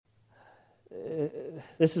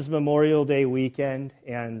this is Memorial Day weekend,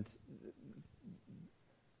 and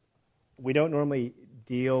we don't normally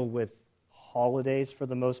deal with holidays for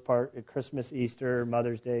the most part. Christmas, Easter,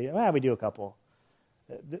 Mother's Day, we do a couple.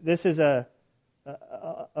 This is a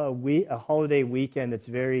holiday weekend that's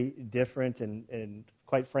very different and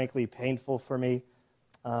quite frankly painful for me.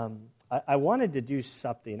 I wanted to do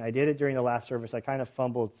something. I did it during the last service. I kind of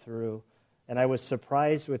fumbled through, and I was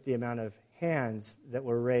surprised with the amount of hands that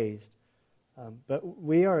were raised. But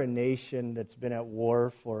we are a nation that's been at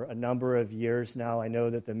war for a number of years now. I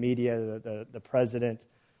know that the media, the president,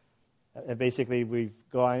 basically we've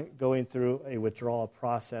going through a withdrawal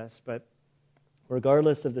process. But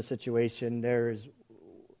regardless of the situation,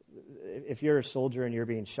 if you're a soldier and you're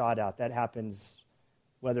being shot at, that happens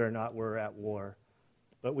whether or not we're at war.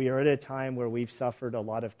 But we are at a time where we've suffered a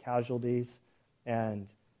lot of casualties, and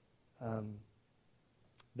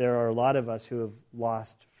there are a lot of us who have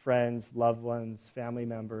lost friends, loved ones, family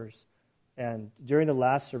members. And during the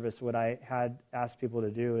last service, what I had asked people to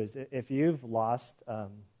do is, if you've lost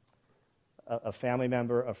a family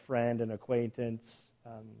member, a friend, an acquaintance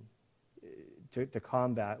to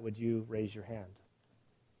combat, would you raise your hand?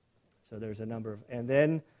 So there's a number of, and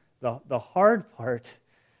then the hard part,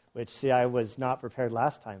 which, I was not prepared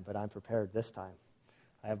last time, but I'm prepared this time.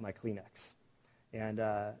 I have my Kleenex. And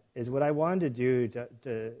is what I wanted to do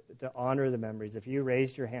to honor the memories. If you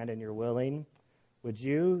raised your hand and you're willing, would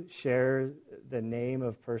you share the name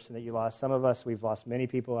of person that you lost? Some of us, we've lost many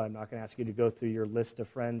people. I'm not going to ask you to go through your list of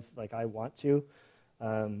friends like I want to.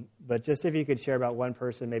 But just if you could share about one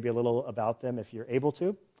person, maybe a little about them if you're able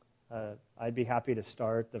to. I'd be happy to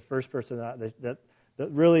start. The first person, the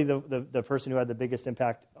person who had the biggest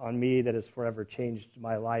impact on me that has forever changed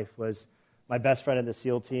my life was my best friend in the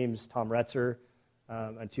SEAL teams, Tom Retzer.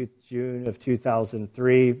 In June of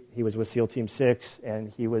 2003, he was with SEAL Team 6, and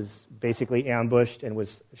he was basically ambushed and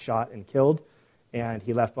was shot and killed. And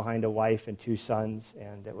he left behind a wife and 2 sons,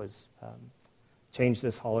 and it was changed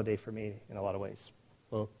this holiday for me in a lot of ways.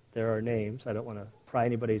 Well, there are names. I don't want to pry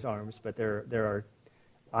anybody's arms, but there are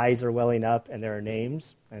eyes are welling up, and there are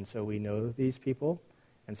names, and so we know these people.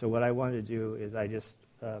 And so what I want to do is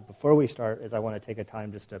before we start, I want to take a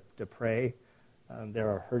time just to pray. There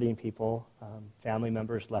are hurting people, family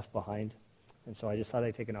members left behind. And so I just thought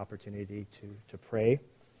I'd take an opportunity to pray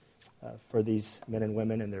for these men and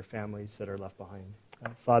women and their families that are left behind.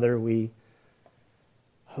 Father,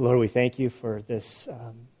 Lord, we thank you for this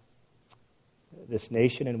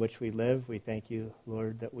nation in which we live. We thank you,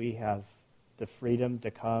 Lord, that we have the freedom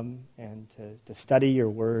to come and to study your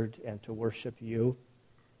word and to worship you.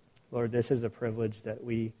 Lord, this is a privilege that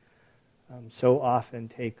we so often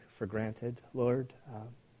take for granted, Lord.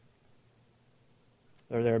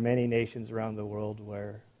 There are many nations around the world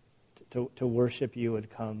where to worship you would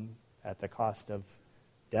come at the cost of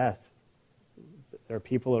death. There are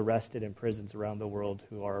people arrested in prisons around the world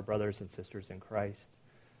who are our brothers and sisters in Christ.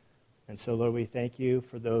 And so, Lord, we thank you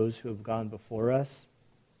for those who have gone before us,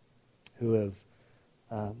 who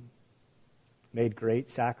have made great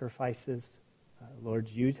sacrifices. Lord,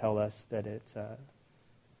 you tell us that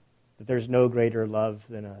that there's no greater love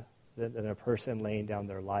than a person laying down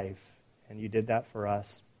their life, and you did that for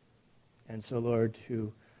us. And so, Lord,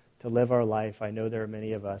 to live our life, I know there are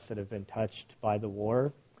many of us that have been touched by the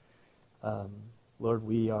war. Lord,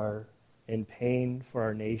 we are in pain for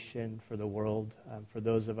our nation, for the world, for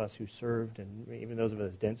those of us who served, and even those of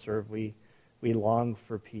us who didn't serve. We long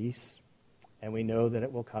for peace, and we know that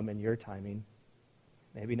it will come in your timing.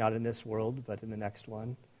 Maybe not in this world, but in the next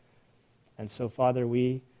one. And so, Father,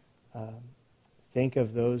 we think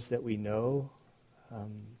of those that we know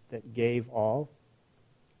that gave all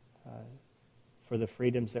for the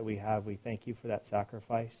freedoms that we have. We thank you for that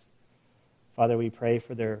sacrifice. Father, we pray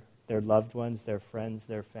for their loved ones, their friends,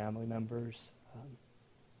 their family members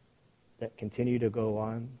that continue to go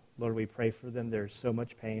on. Lord, we pray for them. There's so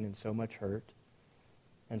much pain and so much hurt.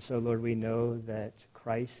 And so, Lord, we know that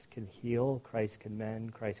Christ can heal, Christ can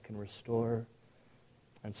mend, Christ can restore.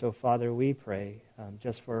 And so, Father, we pray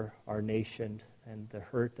just for our nation and the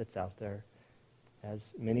hurt that's out there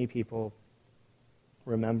as many people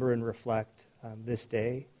remember and reflect this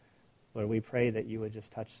day. Lord, we pray that you would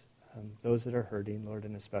just touch those that are hurting, Lord,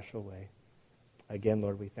 in a special way. Again,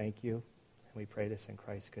 Lord, we thank you, and we pray this in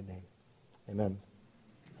Christ's good name. Amen.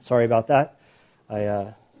 Sorry about that.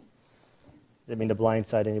 I didn't mean to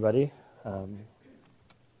blindside anybody.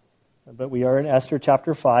 But we are in Esther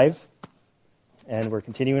chapter 5. And we're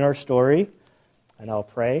continuing our story, and I'll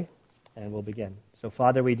pray, and we'll begin. So,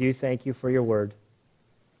 Father, we do thank you for your word.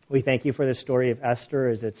 We thank you for the story of Esther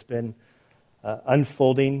as it's been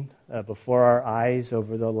unfolding before our eyes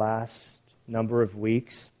over the last number of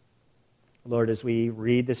weeks. Lord, as we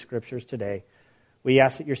read the Scriptures today, we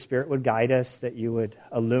ask that your Spirit would guide us, that you would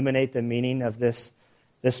illuminate the meaning of this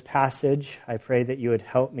passage. I pray that you would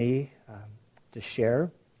help me to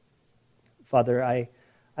share. Father, I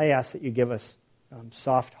ask that you give us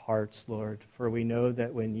soft hearts, Lord, for we know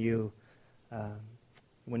that when your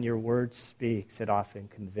word speaks, it often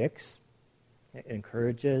convicts, it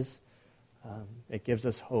encourages, it gives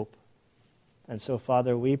us hope. And so,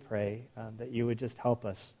 Father, we pray that you would just help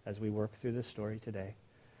us as we work through this story today.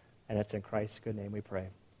 And it's in Christ's good name we pray.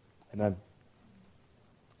 Amen.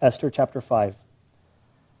 Esther chapter 5.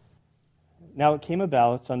 Now it came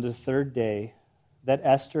about on the third day that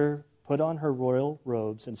Esther put on her royal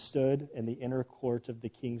robes and stood in the inner court of the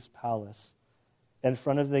king's palace, in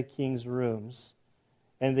front of the king's rooms.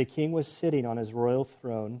 And the king was sitting on his royal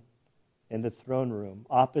throne in the throne room,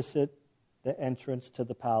 opposite the entrance to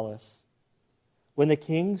the palace. When the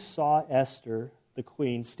king saw Esther, the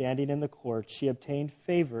queen, standing in the court, she obtained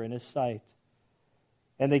favor in his sight.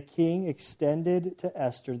 And the king extended to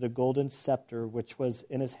Esther the golden scepter which was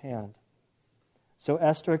in his hand. So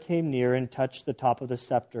Esther came near and touched the top of the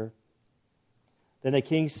scepter. Then the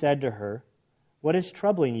king said to her, "What is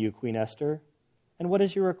troubling you, Queen Esther? And what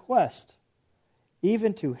is your request?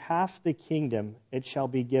 Even to half the kingdom it shall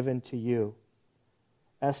be given to you."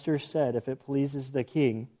 Esther said, "If it pleases the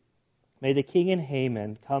king, may the king and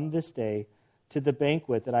Haman come this day to the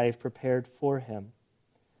banquet that I have prepared for him."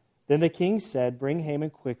 Then the king said, "Bring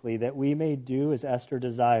Haman quickly, that we may do as Esther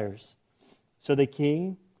desires." So the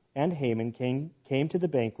king and Haman came to the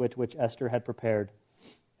banquet which Esther had prepared.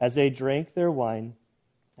 As they drank their wine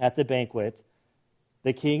at the banquet,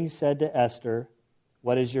 the king said to Esther,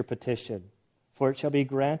 "What is your petition? For it shall be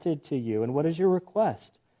granted to you. And what is your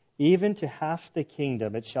request? Even to half the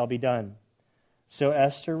kingdom it shall be done." So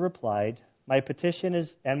Esther replied, "My petition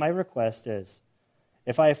is, and my request is,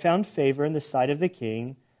 if I have found favor in the sight of the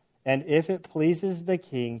king, and if it pleases the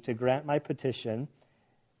king to grant my petition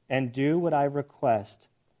and do what I request,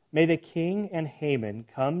 may the king and Haman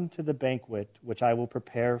come to the banquet which I will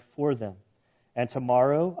prepare for them, and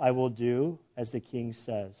tomorrow I will do as the king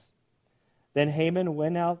says." Then Haman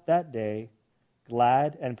went out that day,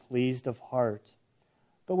 glad and pleased of heart.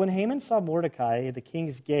 But when Haman saw Mordecai at the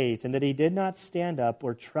king's gate, and that he did not stand up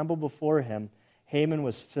or tremble before him, Haman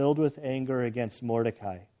was filled with anger against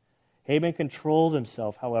Mordecai. Haman controlled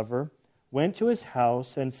himself, however, went to his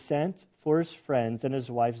house, and sent for his friends and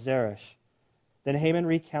his wife Zeresh. Then Haman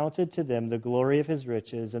recounted to them the glory of his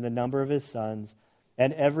riches and the number of his sons,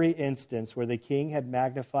 and every instance where the king had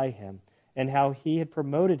magnified him, and how he had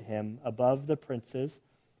promoted him above the princes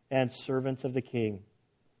and servants of the king.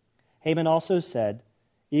 Haman also said,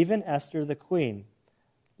 "Even Esther the queen,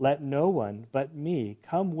 let no one but me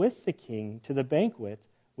come with the king to the banquet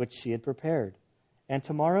which she had prepared. And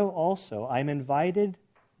tomorrow also I am invited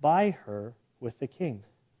by her with the king.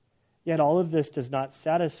 Yet all of this does not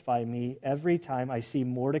satisfy me every time I see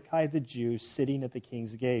Mordecai the Jew sitting at the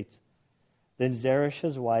king's gate." Then Zeresh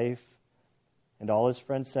his wife and all his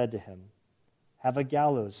friends said to him, "Have a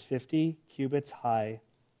gallows 50 cubits high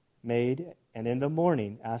made, and in the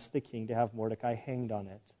morning ask the king to have Mordecai hanged on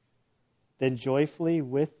it. Then go joyfully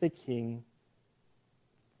with the king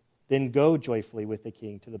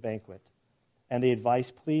to the banquet." And the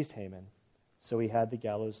advice pleased Haman, so he had the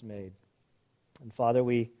gallows made. And Father,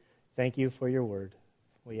 we thank you for your word.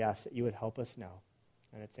 We ask that you would help us now.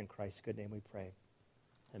 And it's in Christ's good name we pray.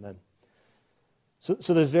 Amen.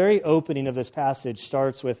 So the very opening of this passage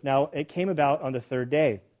starts with, now it came about on the third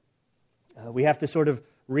day. We have to sort of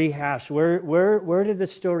rehash, where did the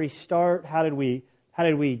story start? How did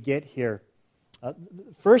we get here?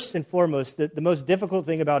 First and foremost, the most difficult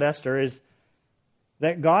thing about Esther is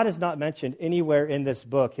that God is not mentioned anywhere in this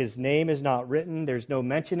book. His name is not written. There's no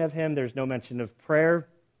mention of him. There's no mention of prayer.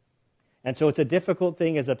 And so it's a difficult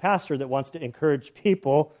thing as a pastor that wants to encourage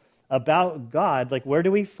people about God. Like, where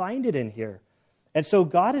do we find it in here? And so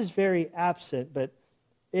God is very absent, but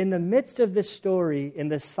in the midst of this story, in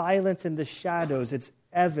the silence and the shadows, it's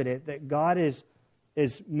evident that God is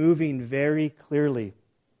moving very clearly.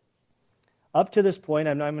 Up to this point,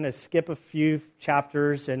 I'm going to skip a few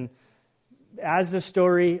chapters, and as the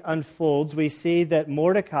story unfolds, we see that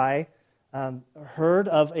Mordecai heard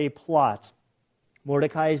of a plot.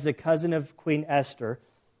 Mordecai is the cousin of Queen Esther.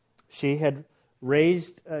 She had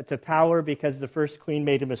raised to power because the first queen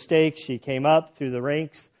made a mistake. She came up through the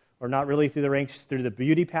ranks, or not really through the ranks, through the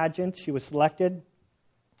beauty pageant. She was selected.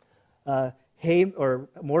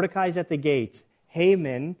 Mordecai's at the gate.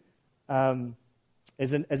 Haman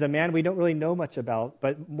is a man we don't really know much about,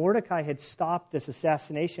 but Mordecai had stopped this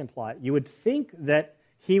assassination plot. You would think that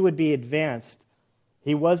he would be advanced.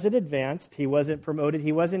 He wasn't advanced. He wasn't promoted.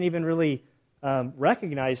 He wasn't even really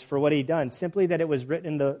recognized for what he'd done, simply that it was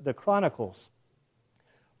written in the Chronicles.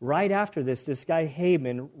 Right after this guy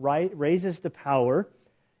Haman raises to power,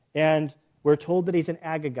 and we're told that he's an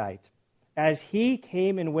Agagite. As he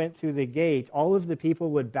came and went through the gate, all of the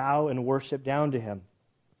people would bow and worship down to him.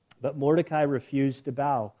 But Mordecai refused to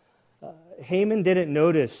bow. Haman didn't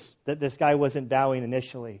notice that this guy wasn't bowing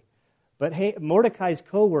initially. But Mordecai's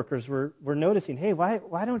co-workers were noticing, hey,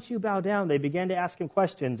 why don't you bow down? They began to ask him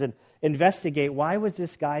questions and investigate, why was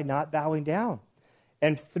this guy not bowing down?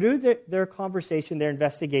 And through their conversation, their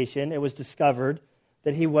investigation, it was discovered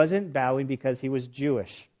that he wasn't bowing because he was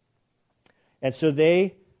Jewish. And so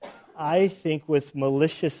they, I think with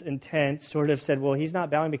malicious intent, sort of said, well, he's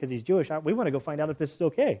not bowing because he's Jewish. We want to go find out if this is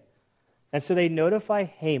okay. And so they notify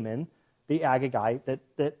Haman, the Agagite,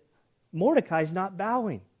 that Mordecai's not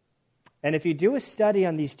bowing. And if you do a study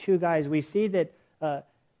on these two guys, we see that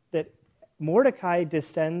Mordecai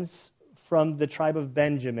descends from the tribe of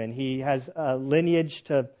Benjamin. He has a lineage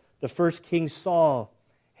to the first King Saul.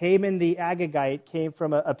 Haman the Agagite came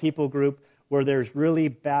from a people group where there's really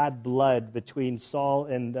bad blood between Saul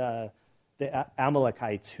and the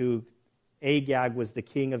Amalekites, who Agag was the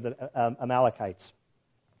king of the Amalekites.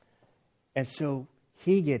 And so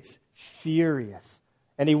he gets furious.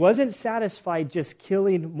 And he wasn't satisfied just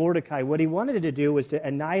killing Mordecai. What he wanted to do was to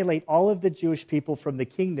annihilate all of the Jewish people from the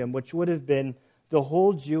kingdom, which would have been the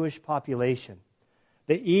whole Jewish population.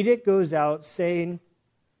 The edict goes out saying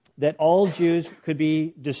that all Jews could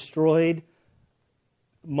be destroyed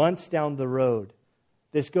months down the road.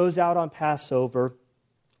 This goes out on Passover.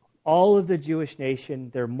 All of the Jewish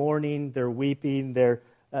nation, they're mourning, they're weeping, they're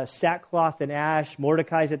sackcloth and ash.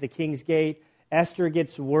 Mordecai's at the king's gate. Esther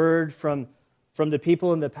gets word from the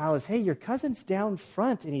people in the palace, hey, your cousin's down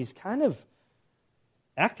front, and he's kind of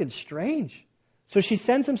acting strange. So she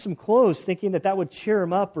sends him some clothes, thinking that would cheer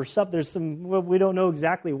him up or something. We don't know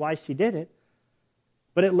exactly why she did it.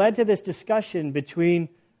 But it led to this discussion between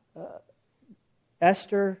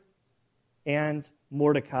Esther and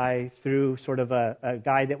Mordecai through sort of a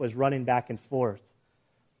guy that was running back and forth.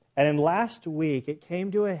 And in last week, it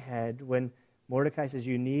came to a head when Mordecai says,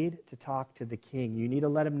 you need to talk to the king. You need to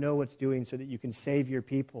let him know what's doing so that you can save your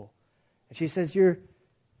people. And she says,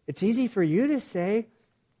 it's easy for you to say,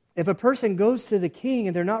 if a person goes to the king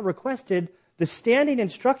and they're not requested, the standing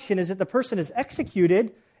instruction is that the person is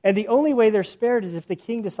executed, and the only way they're spared is if the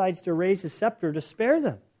king decides to raise his scepter to spare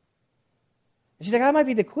them. And she's like, I might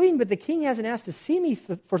be the queen, but the king hasn't asked to see me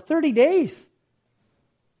for 30 days.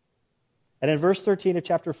 And in verse 13 of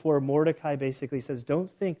chapter 4, Mordecai basically says, don't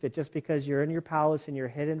think that just because you're in your palace and you're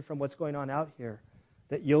hidden from what's going on out here,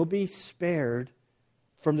 that you'll be spared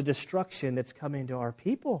from the destruction that's coming to our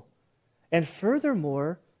people. And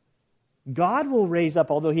furthermore, God will raise up,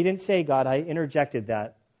 although he didn't say God, I interjected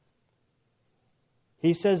that.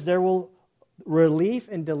 He says relief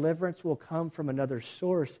and deliverance will come from another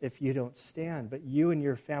source if you don't stand, but you and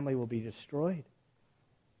your family will be destroyed.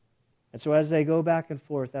 And so as they go back and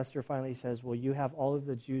forth, Esther finally says, well, you have all of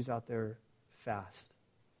the Jews out there fast.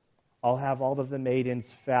 I'll have all of the maidens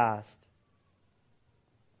fast.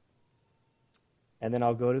 And then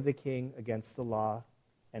I'll go to the king against the law,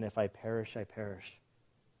 and if I perish, I perish.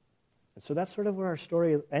 And so that's sort of where our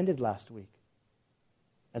story ended last week.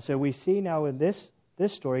 And so we see now in this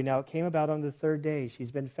story, now it came about on the third day.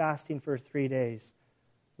 She's been fasting for 3 days.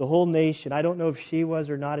 The whole nation, I don't know if she was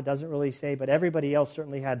or not, it doesn't really say, but everybody else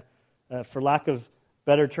certainly had, for lack of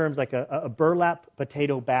better terms, like a burlap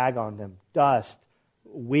potato bag on them. Dust,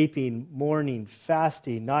 weeping, mourning,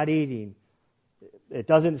 fasting, not eating. It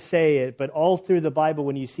doesn't say it, but all through the Bible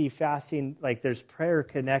when you see fasting, like there's prayer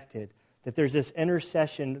connected, that there's this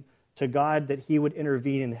intercession to God that he would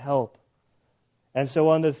intervene and help. And so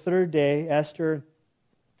on the third day, Esther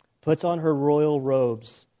puts on her royal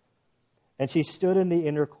robes, and she stood in the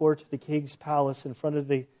inner court of the king's palace in front of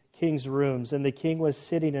the king's rooms, and the king was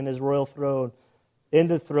sitting in his royal throne in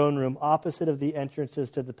the throne room opposite of the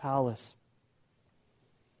entrances to the palace.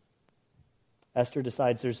 Esther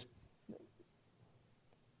decides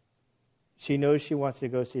she knows she wants to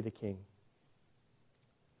go see the king.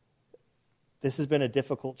 This has been a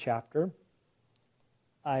difficult chapter.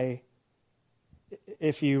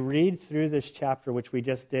 If you read through this chapter, which we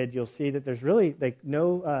just did, you'll see that there's really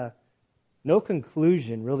no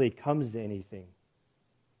conclusion really comes to anything.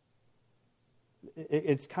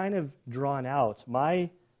 It's kind of drawn out. My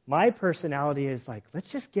personality is like,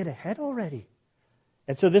 let's just get ahead already.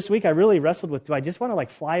 And so this week I really wrestled with, do I just want to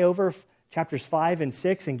fly over chapters 5 and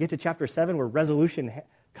 6 and get to chapter 7 where resolution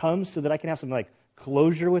comes so that I can have some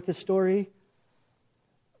closure with the story?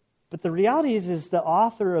 But the reality is the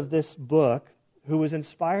author of this book, who was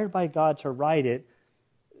inspired by God to write it,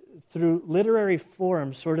 through literary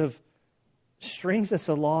form sort of strings us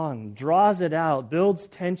along, draws it out, builds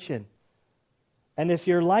tension. And if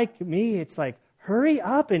you're like me, it's like, hurry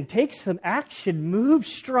up and take some action, move,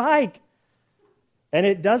 strike. And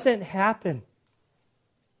it doesn't happen.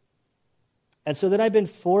 And so then I've been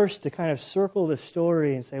forced to kind of circle the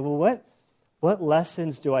story and say, well, what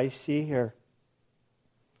lessons do I see here?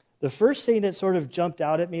 The first thing that sort of jumped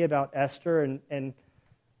out at me about Esther, and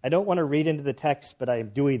I don't want to read into the text, but I am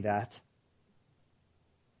doing that,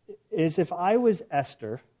 is if I was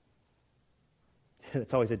Esther,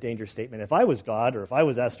 it's always a dangerous statement, if I was God, or if I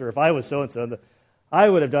was Esther, if I was so-and-so, I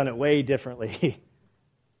would have done it way differently.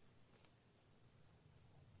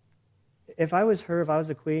 If I was her, if I was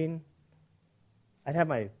the queen, I'd have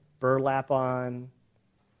my burlap on,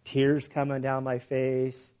 tears coming down my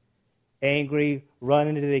face, angry,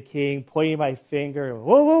 running to the king, pointing my finger.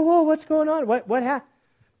 Whoa, whoa, whoa, what's going on? What happened?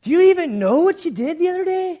 Do you even know what you did the other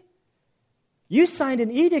day? You signed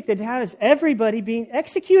an edict that has everybody being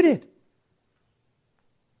executed.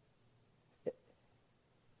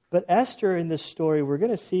 But Esther, in this story, we're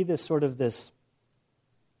going to see this sort of this,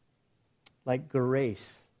 like,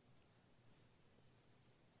 grace.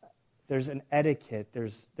 There's an etiquette,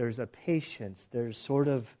 there's a patience, there's sort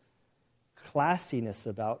of classiness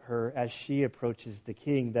about her as she approaches the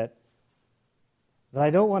king that I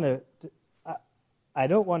don't want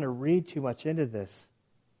to read too much into this.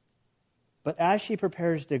 But as she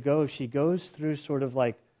prepares to go, she goes through sort of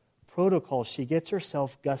like protocol. She gets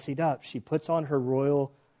herself gussied up. She puts on her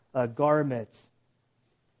royal garments.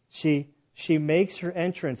 She makes her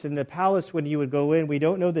entrance. In the palace, when you would go in, we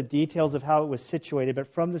don't know the details of how it was situated,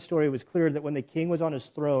 but from the story it was clear that when the king was on his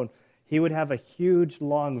throne, he would have a huge,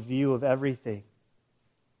 long view of everything.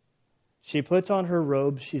 She puts on her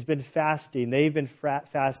robes. She's been fasting. They've been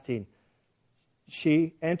fasting.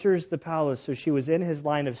 She enters the palace, so she was in his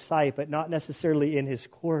line of sight, but not necessarily in his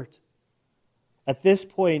court. At this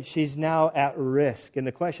point, she's now at risk. And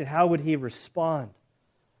the question, how would he respond?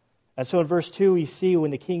 And so in verse 2, we see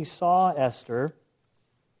when the king saw Esther,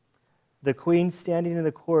 the queen standing in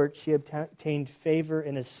the court, she obtained favor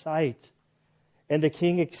in his sight. And the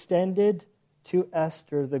king extended to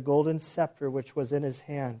Esther the golden scepter which was in his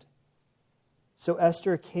hand. So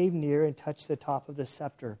Esther came near and touched the top of the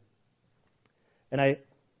scepter. And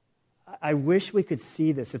I wish we could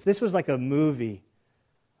see this. If this was like a movie,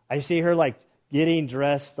 I see her like getting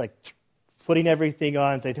dressed, like putting everything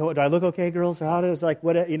on. Say, do I look okay, girls? Or how does like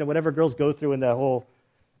whatever girls go through in the whole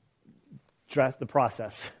dress, the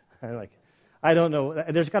process. I don't know.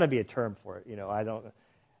 There's got to be a term for it. I don't.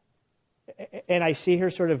 And I see her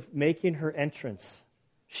sort of making her entrance.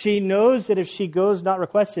 She knows that if she goes not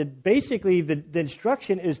requested, basically the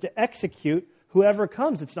instruction is to execute whoever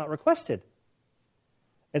comes. It's not requested.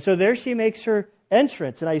 And so there she makes her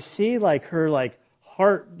entrance, and I see like her like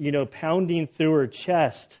heart, pounding through her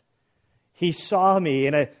chest. He saw me,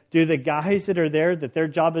 and do the guys that are there, that their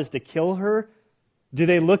job is to kill her, do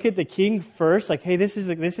they look at the king first? Like, hey, this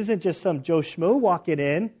isn't just some Joe Schmo walking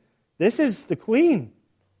in. This is the queen.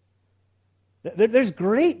 There's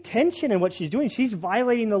great tension in what she's doing. She's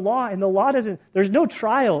violating the law, and the law there's no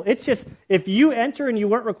trial. It's just, if you enter and you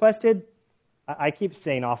weren't requested, I keep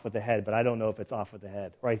saying off with the head, but I don't know if it's off with the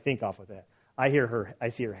head, or I think off with the head. I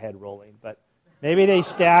see her head rolling, but maybe they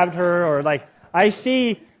stabbed her, or like, I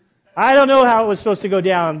don't know how it was supposed to go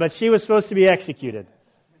down, but she was supposed to be executed.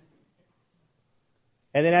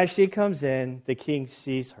 And then as she comes in, the king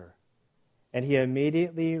sees her, and he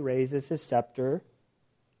immediately raises his scepter,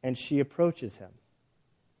 and she approaches him.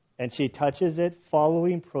 And she touches it,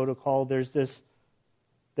 following protocol. There's this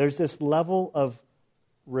level of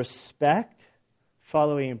respect,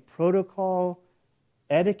 following protocol,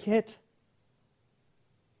 etiquette.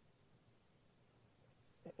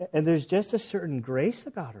 And there's just a certain grace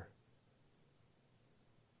about her.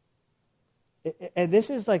 And this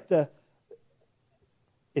is like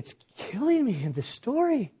it's killing me in the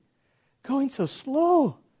story, going so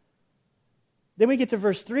slow. Then we get to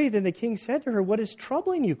verse 3. Then the king said to her, "What is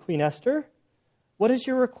troubling you, Queen Esther? What is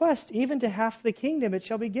your request? Even to half the kingdom it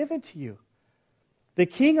shall be given to you." The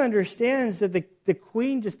king understands that the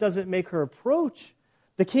queen just doesn't make her approach.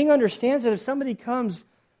 The king understands that if somebody comes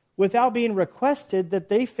without being requested, that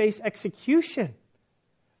they face execution.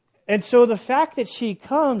 And so the fact that she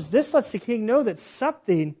comes, this lets the king know that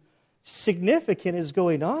something significant is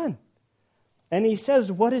going on. And he says,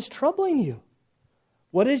 "What is troubling you?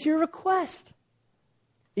 What is your request?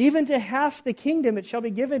 Even to half the kingdom it shall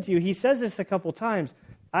be given to you." He says this a couple times.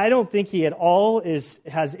 I don't think he at all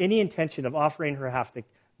has any intention of offering her half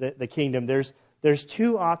the kingdom. There's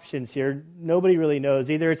two options here. Nobody really knows.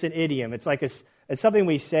 Either it's an idiom. It's like it's something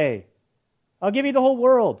we say. I'll give you the whole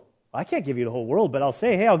world. I can't give you the whole world, but I'll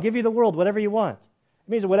say, hey, I'll give you the world, whatever you want. It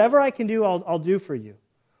means whatever I can do, I'll do for you.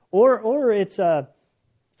 Or it's,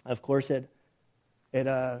 of course,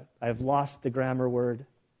 I've lost the grammar word.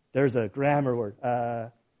 There's a grammar word.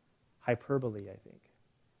 Hyperbole, I think.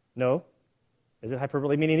 No? Is it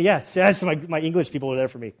hyperbole? Meaning yes. Yes, my English people were there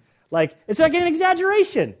for me. Like, it's like an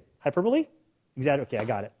exaggeration. Hyperbole? Okay, I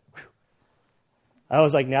got it. Whew. I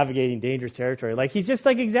was like navigating dangerous territory. Like, he's just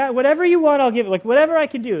like, whatever you want, I'll give it. Like, whatever I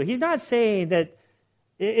can do. He's not saying that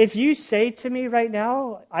if you say to me right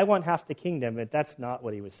now, I want half the kingdom, but that's not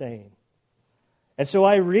what he was saying. And so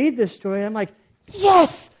I read this story, and I'm like,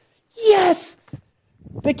 yes! Yes!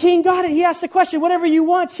 The king got it. He asked the question, whatever you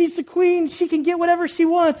want. She's the queen. She can get whatever she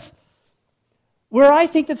wants. Where I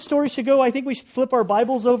think that story should go, I think we should flip our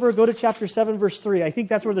Bibles over, go to chapter 7, verse 3. I think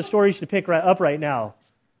that's where the story should pick up right now.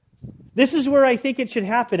 This is where I think it should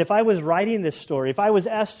happen. If I was writing this story, if I was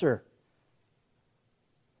Esther.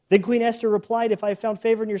 Then Queen Esther replied, if I have found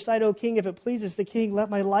favor in your sight, O king, if it pleases the king, let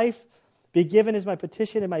my life be given as my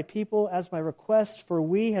petition and my people as my request, for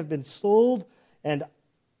we have been sold and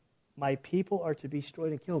my people are to be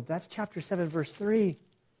destroyed and killed. That's chapter 7, verse 3.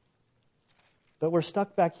 But we're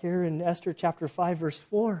stuck back here in Esther chapter 5, verse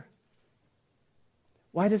 4.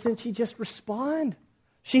 Why doesn't she just respond?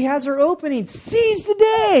 She has her opening. Seize the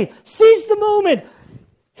day. Seize the moment.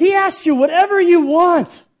 He asks you whatever you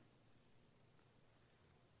want.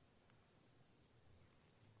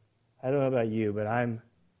 I don't know about you, but I'm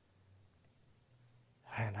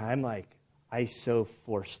like, I so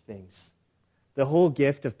force things. The whole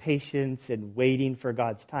gift of patience and waiting for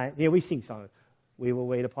God's time. We sing songs. We will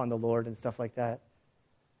wait upon the Lord and stuff like that.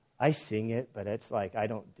 I sing it, but it's like I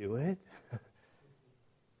don't do it.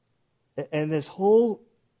 And this whole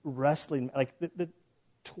wrestling, like the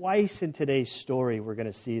twice in today's story, we're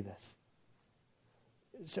going to see this.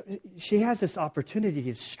 So she has this opportunity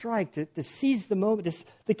to strike, to seize the moment.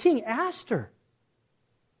 The king asked her.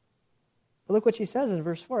 But look what she says in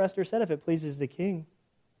verse 4. Esther said, if it pleases the king,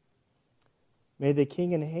 may the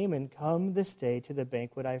king and Haman come this day to the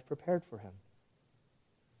banquet I have prepared for him.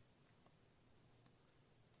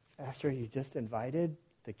 Esther, you just invited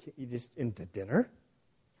into dinner?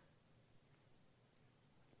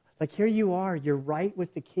 Like, here you are, you're right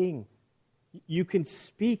with the king. You can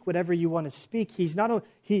speak whatever you want to speak. He's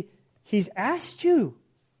asked you,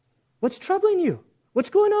 what's troubling you?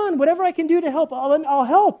 What's going on? Whatever I can do to help, I'll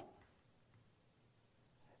help.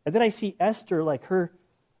 And then I see Esther, like her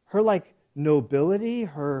like nobility,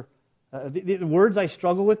 her the words I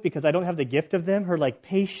struggle with because I don't have the gift of them. Her like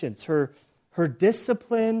patience, her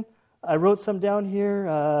discipline. I wrote some down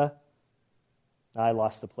here. I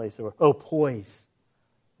lost the place. Poise,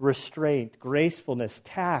 restraint, gracefulness,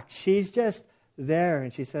 tact. She's just there,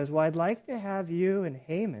 and she says, well, I'd like to have you and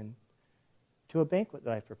Haman to a banquet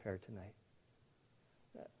that I've prepared tonight.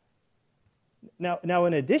 Now,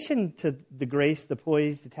 in addition to the grace, the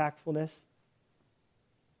poise, the tactfulness,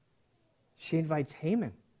 she invites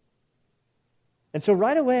Haman. And so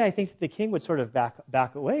right away, I think that the king would sort of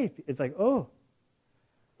back away. It's like,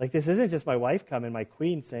 like this isn't just my wife coming, my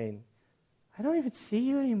queen saying, I don't even see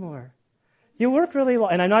you anymore. You work really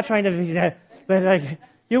long, and I'm not trying to be that, but like,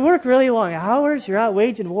 you work really long hours, you're out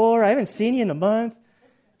waging war, I haven't seen you in a month.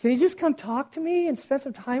 Can you just come talk to me and spend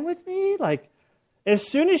some time with me? Like, as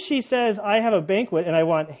soon as she says, I have a banquet and I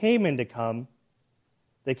want Haman to come,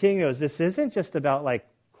 the king goes, this isn't just about like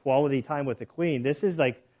quality time with the queen. This is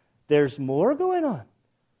like, there's more going on.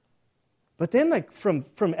 But then like from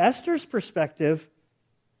Esther's perspective,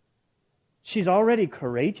 she's already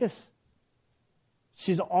courageous.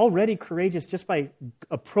 She's already courageous just by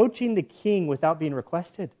approaching the king without being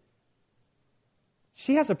requested.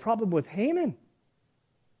 She has a problem with Haman.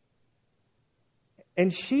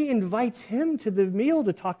 And she invites him to the meal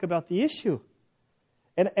to talk about the issue.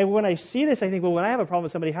 And when I see this, I think, well, when I have a problem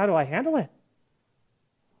with somebody, how do I handle it?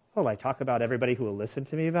 Well, I talk about everybody who will listen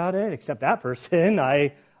to me about it, except that person.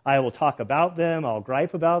 I will talk about them. I'll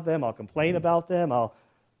gripe about them. I'll complain about them.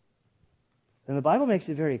 And the Bible makes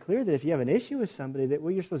it very clear that if you have an issue with somebody, that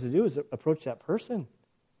what you're supposed to do is approach that person.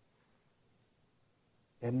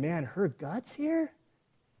 And man, her guts here.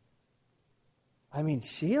 I mean,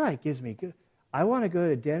 she like gives me good. I want to go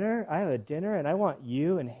to dinner. I have a dinner, and I want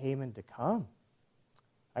you and Haman to come.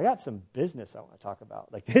 I got some business I want to talk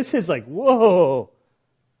about. Like, this is like, whoa.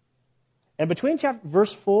 And between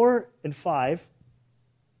verse 4 and 5,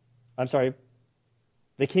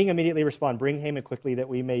 the king immediately responded, bring Haman quickly that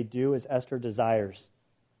we may do as Esther desires.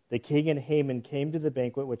 The king and Haman came to the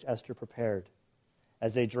banquet which Esther prepared.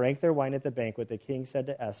 As they drank their wine at the banquet, the king said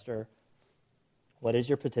to Esther, "What is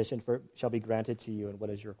your petition for it shall be granted to you, and what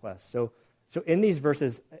is your request?" So in these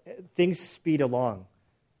verses, things speed along.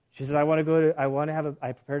 She says, I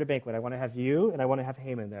prepared a banquet. I want to have you, and I want to have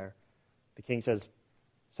Haman there. The king says,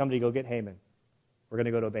 somebody go get Haman. We're going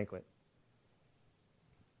to go to a banquet.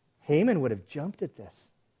 Haman would have jumped at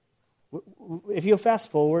this. If you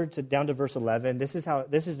fast forward down to verse 11, this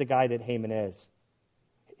is the guy that Haman is.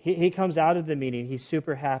 He comes out of the meeting. He's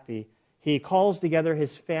super happy. He calls together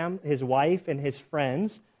his wife and his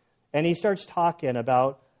friends, and he starts talking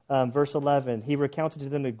about verse 11. He recounted to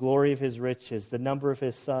them the glory of his riches, the number of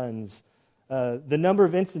his sons, the number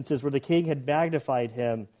of instances where the king had magnified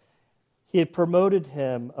him. He had promoted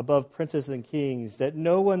him above princes and kings, that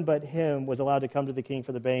no one but him was allowed to come to the king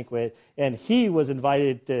for the banquet, and he was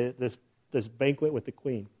invited to this banquet with the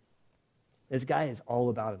queen. This guy is all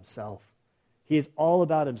about himself. He is all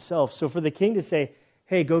about himself. So for the king to say,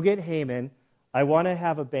 hey, go get Haman, I want to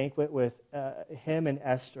have a banquet with him and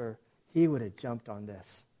Esther, he would have jumped on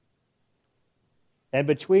this. And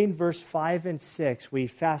between verse 5 and 6, we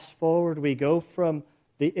fast forward, we go from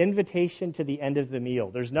the invitation to the end of the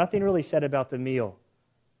meal. There's nothing really said about the meal.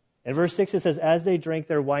 In verse 6 it says, as they drank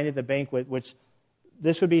their wine at the banquet, which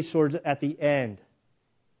this would be sort of at the end.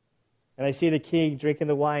 And I see the king drinking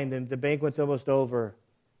the wine, and the banquet's almost over.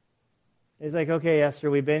 He's like, okay,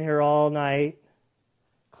 Esther, we've been here all night.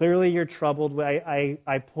 Clearly you're troubled.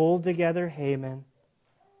 I pulled together Haman.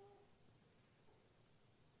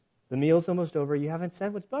 The meal's almost over. You haven't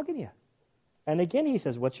said what's bugging you. And again he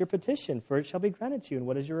says, what's your petition? For it shall be granted to you. And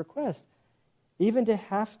what is your request? Even to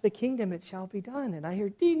half the kingdom it shall be done. And I hear,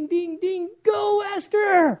 ding, ding, ding, go,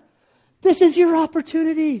 Esther! This is your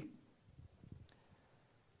opportunity.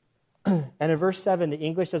 And in verse 7, the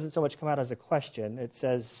English doesn't so much come out as a question. It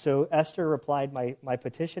says, so Esther replied, my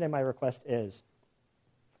petition and my request is.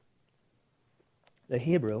 The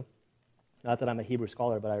Hebrew, not that I'm a Hebrew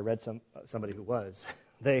scholar, but I read somebody who was.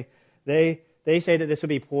 They say that this would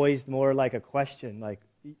be poised more like a question, like,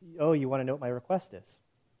 oh, you want to know what my request is?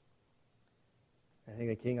 I think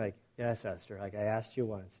the king, like, yes, Esther, like I asked you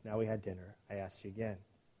once. Now we had dinner. I asked you again.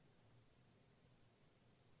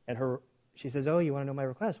 And she says, oh, you want to know my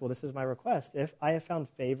request? Well, this is my request. If I have found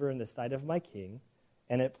favor in the sight of my king,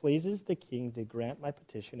 and it pleases the king to grant my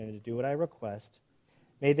petition and to do what I request,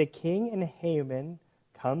 may the king and Haman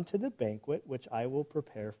come to the banquet which I will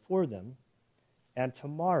prepare for them, and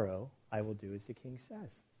tomorrow I will do as the king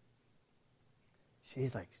says.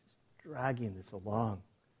 She's like dragging this along.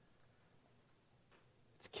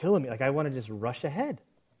 It's killing me. Like I want to just rush ahead.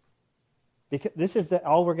 Because this is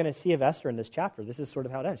all we're going to see of Esther in this chapter. This is sort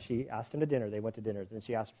of how it ends. She asked him to dinner. They went to dinner. Then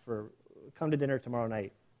she asked come to dinner tomorrow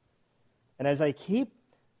night. And as I keep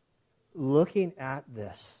looking at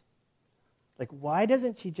this, like why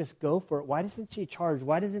doesn't she just go for it? Why doesn't she charge?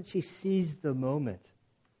 Why doesn't she seize the moment?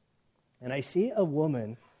 And I see a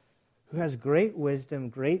woman who has great wisdom,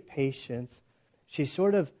 great patience. She's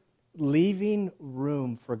sort of leaving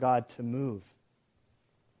room for God to move.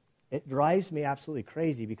 It drives me absolutely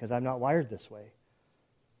crazy because I'm not wired this way.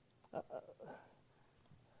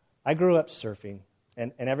 I grew up surfing,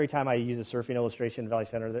 and every time I use a surfing illustration in Valley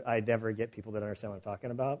Center, I never get people that understand what I'm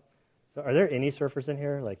talking about. So are there any surfers in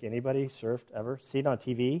here? Like anybody surfed ever? Seen on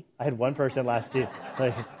TV? I had one person last year.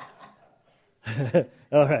 Like,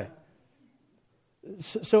 all right.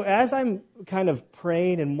 So as I'm kind of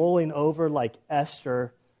praying and mulling over like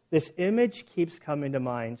Esther, this image keeps coming to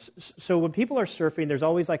mind. So when people are surfing, there's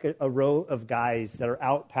always like a row of guys that are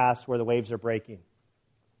out past where the waves are breaking.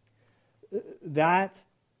 That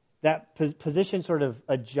position sort of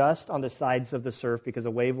adjusts on the sides of the surf because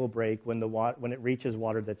a wave will break when it reaches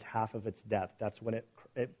water that's half of its depth. That's when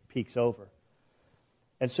it peaks over.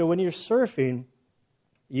 And so when you're surfing,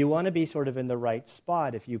 you want to be sort of in the right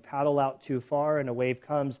spot. If you paddle out too far and a wave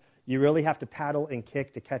comes, you really have to paddle and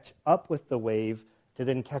kick to catch up with the wave to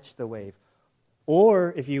then catch the wave.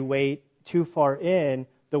 Or if you wait too far in,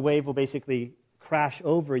 the wave will basically crash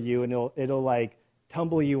over you and it'll like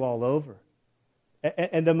tumble you all over.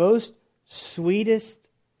 And the most sweetest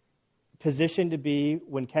position to be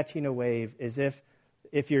when catching a wave is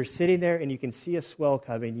if you're sitting there and you can see a swell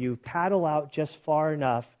coming, you paddle out just far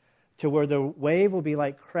enough to where the wave will be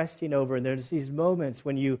like cresting over. And there's these moments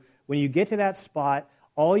when you get to that spot,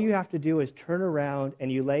 all you have to do is turn around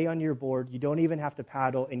and you lay on your board. You don't even have to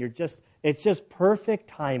paddle, and it's just perfect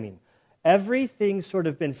timing. Everything's sort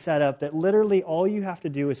of been set up that literally all you have to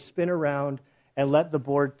do is spin around and let the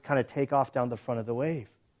board kind of take off down the front of the wave.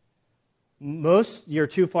 Most, you're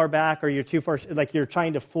too far back or you're too far, like you're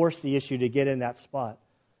trying to force the issue to get in that spot.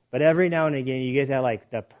 But every now and again, you get that like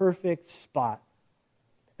the perfect spot.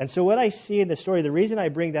 And so what I see in the story, the reason I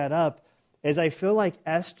bring that up is I feel like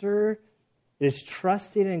Esther is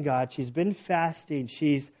trusting in God. She's been fasting.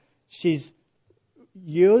 She's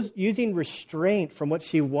using restraint from what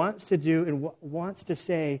she wants to do and wants to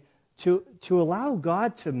say to allow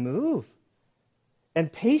God to move.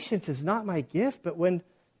 And patience is not my gift, but when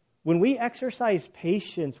we exercise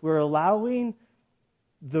patience, we're allowing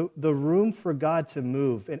the room for God to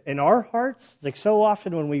move. In our hearts, like so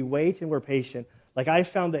often when we wait and we're patient, like I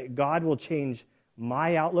found that God will change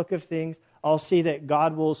my outlook of things. I'll see that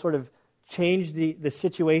God will sort of change the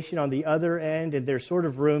situation on the other end, and there's sort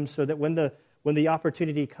of room so that when the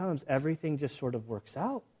opportunity comes, everything just sort of works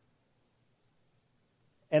out.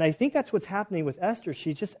 And I think that's what's happening with Esther.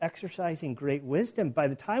 She's just exercising great wisdom. By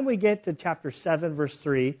the time we get to chapter 7, verse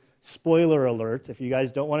 3, spoiler alert, if you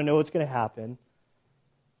guys don't want to know what's going to happen,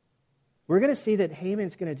 we're going to see that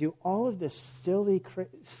Haman's going to do all of this silly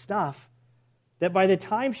stuff that by the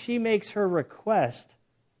time she makes her request,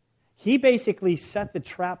 he basically set the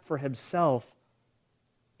trap for himself,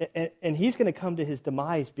 and he's going to come to his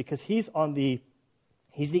demise because he's the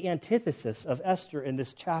antithesis of Esther in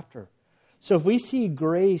this chapter. So if we see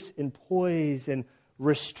grace and poise and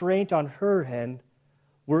restraint on her end,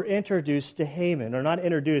 we're introduced to Haman, or not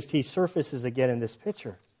introduced, he surfaces again in this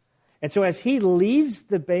picture. And so as he leaves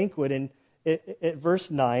the banquet in verse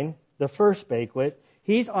 9, the first banquet,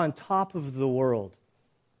 he's on top of the world.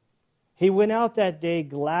 He went out that day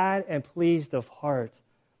glad and pleased of heart.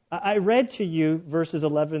 I read to you verses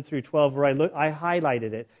 11 through 12 where I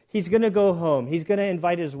highlighted it. He's going to go home. He's going to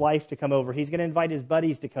invite his wife to come over. He's going to invite his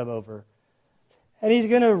buddies to come over. And he's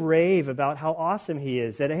going to rave about how awesome he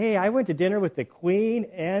is. That, hey, I went to dinner with the queen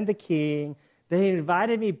and the king. They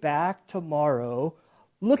invited me back tomorrow.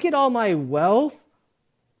 Look at all my wealth.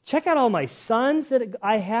 Check out all my sons that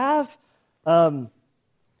I have.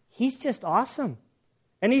 He's just awesome.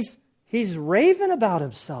 And he's raving about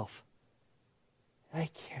himself. I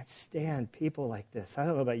can't stand people like this. I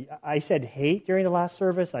don't know about you. I said hate during the last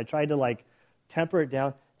service. I tried to temper it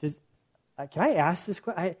down. Can I ask this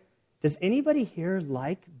question? Does anybody here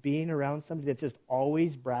like being around somebody that's just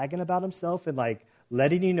always bragging about himself and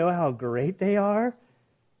letting you know how great they are?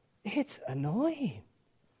 It's annoying.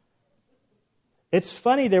 It's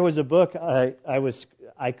funny, there was a book,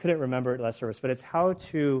 I couldn't remember it last service, but it's How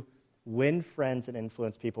to Win Friends and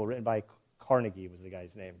Influence People, written by Carnegie was the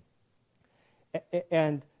guy's name.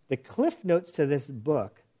 And the cliff notes to this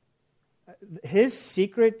book, his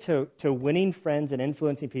secret to winning friends and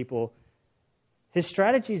influencing people, his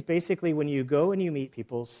strategy is basically when you go and you meet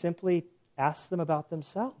people, simply ask them about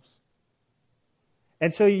themselves.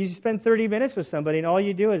 And so you spend 30 minutes with somebody, and all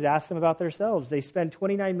you do is ask them about themselves. They spend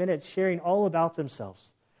 29 minutes sharing all about themselves.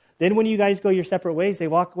 Then when you guys go your separate ways, they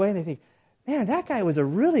walk away and they think, man, that guy was a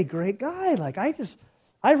really great guy.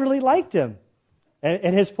 I really liked him.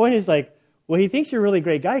 And his point is well, he thinks you're a really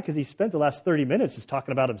great guy because he spent the last 30 minutes just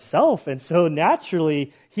talking about himself. And so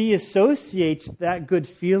naturally, he associates that good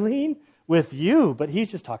feeling with you, but he's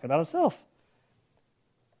just talking about himself.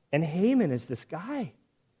 And Haman is this guy.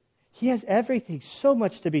 He has everything, so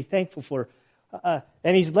much to be thankful for.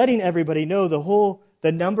 And he's letting everybody know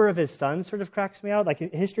the number of his sons sort of cracks me out.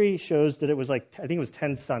 History shows that it was I think it was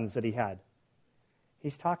 10 sons that he had.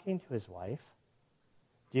 He's talking to his wife.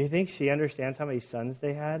 Do you think she understands how many sons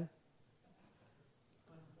they had?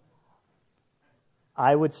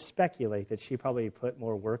 I would speculate that she probably put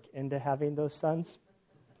more work into having those sons.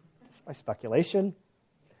 That's my speculation.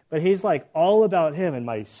 But he's all about him and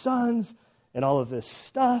my sons and all of this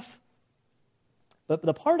stuff. But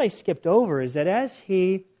the part I skipped over is that as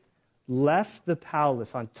he left the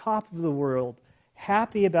palace on top of the world,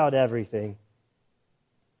 happy about everything,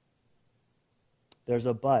 there's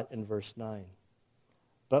a but in verse 9.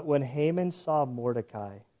 But when Haman saw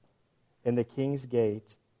Mordecai in the king's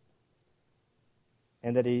gate,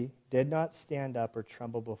 and that he did not stand up or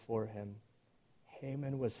tremble before him,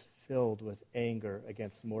 Haman was filled with anger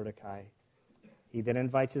against Mordecai. He then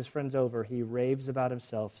invites his friends over. He raves about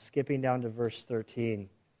himself. Skipping down to verse 13.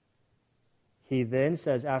 He then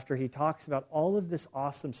says, after he talks about all of this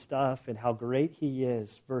awesome stuff and how great he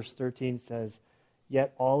is, verse 13 says,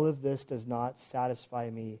 yet all of this does not satisfy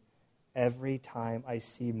me every time I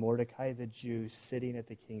see Mordecai the Jew sitting at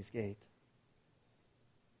the king's gate.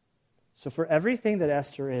 So for everything that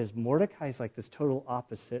Esther is, Mordecai is this total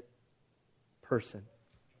opposite person.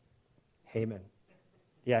 Haman.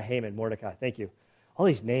 Yeah, Haman, Mordecai. Thank you. All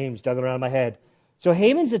these names juggling around in my head. So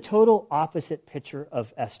Haman's a total opposite picture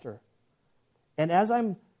of Esther. And as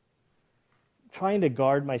I'm trying to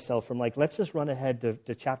guard myself from let's just run ahead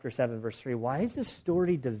to chapter 7, verse 3, why is this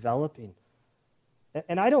story developing?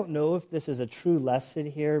 And I don't know if this is a true lesson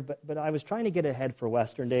here, but I was trying to get ahead for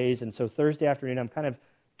Western days, and so Thursday afternoon I'm kind of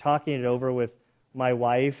talking it over with my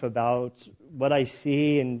wife about what I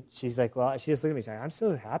see, and she's like, well, she just looked at me saying, I'm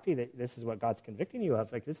so happy that this is what God's convicting you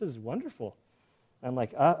of. Like, this is wonderful. I'm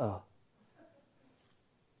like, uh-oh.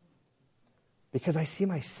 Because I see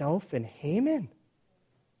myself in Haman.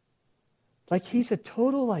 Like, he's a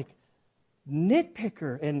total, like,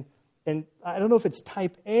 nitpicker, and I don't know if it's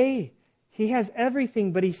type A. He has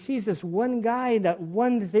everything, but he sees this one guy, that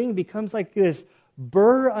one thing becomes like this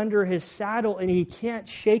burr under his saddle, and he can't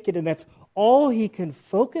shake it, and that's all he can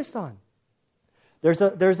focus on. There's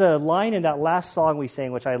a line in that last song we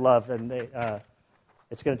sang, which I love, and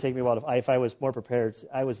it's going to take me a while. If I was more prepared,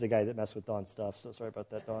 I was the guy that messed with Dawn's stuff, so sorry about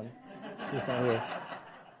that, Dawn. She's not here.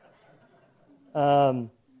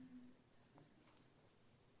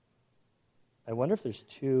 I wonder if there's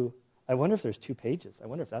two pages. I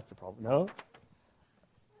wonder if that's the problem. No?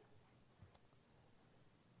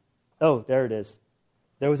 Oh, there it is.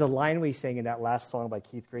 There was a line we sang in that last song by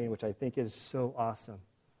Keith Green, which I think is so awesome.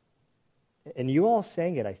 And you all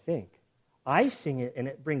sang it, I think. I sing it, and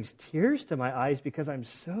it brings tears to my eyes because I'm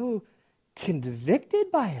so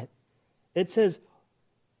convicted by it. It says,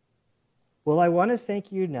 well, I want to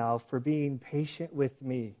thank you now for being patient with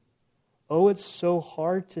me. Oh, it's so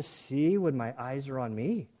hard to see when my eyes are on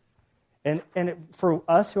me. And for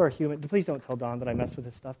us who are human, please don't tell Don that I mess with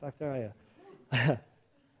his stuff back there.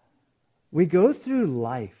 We go through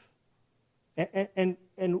life, and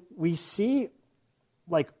we see,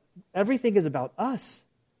 like, everything is about us.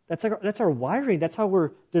 That's our wiring. That's how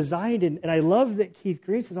we're designed. And I love that Keith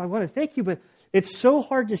Green says, I want to thank you, but it's so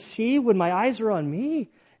hard to see when my eyes are on me.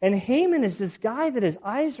 And Haman is this guy that his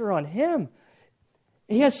eyes are on him.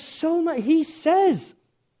 He has so much. He says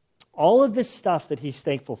all of this stuff that he's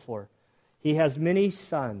thankful for. He has many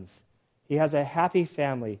sons. He has a happy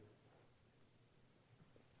family.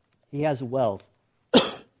 He has wealth.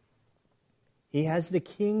 He has the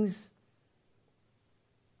king's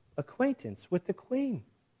acquaintance with the queen.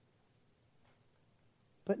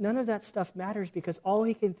 But none of that stuff matters because all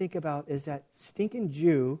he can think about is that stinking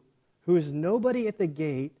Jew who is nobody at the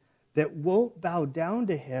gate that won't bow down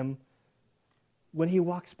to him when he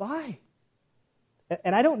walks by.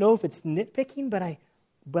 And I don't know if it's nitpicking,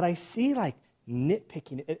 but I see like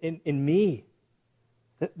nitpicking in me.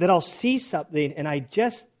 That I'll see something and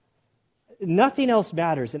nothing else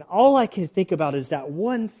matters. And all I can think about is that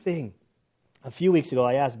one thing. A few weeks ago,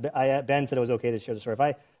 Ben said it was okay to share the story.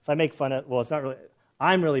 If I make fun of, well, it's not really,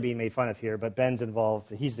 I'm really being made fun of here, but Ben's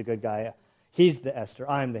involved. He's the good guy. He's the Esther.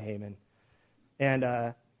 I'm the Haman.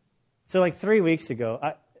 And so like 3 weeks ago,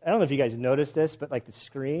 I don't know if you guys noticed this, but like the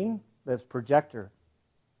screen, the projector,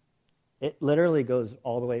 it literally goes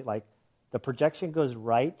all the way, like the projection goes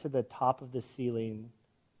right to the top of the ceiling,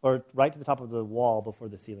 or right to the top of the wall before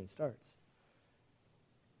the ceiling starts.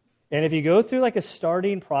 And if you go through like a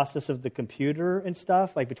starting process of the computer and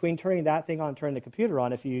stuff, like between turning that thing on and turning the computer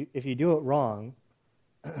on, if you do it wrong,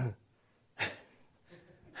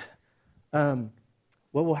 what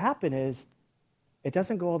will happen is it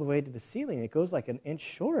doesn't go all the way to the ceiling. It goes like an inch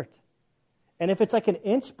short. And if it's like an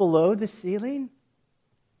inch below the ceiling,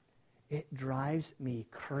 it drives me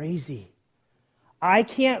crazy. I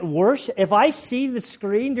can't worship. If I see the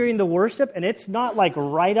screen during the worship and it's not like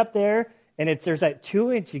right up there, and there's that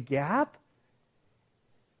 2-inch gap,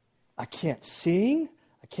 I can't sing,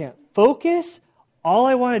 I can't focus. All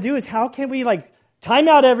I want to do is how can we like time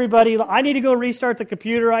out everybody? I need to go restart the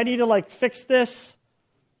computer. I need to like fix this.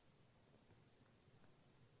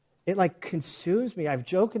 It like consumes me. I've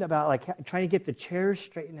joking about like trying to get the chairs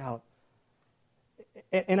straightened out.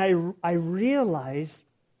 And I realize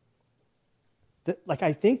that, like,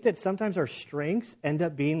 I think that sometimes our strengths end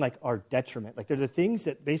up being like our detriment. Like they're the things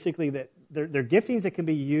that basically that they're giftings that can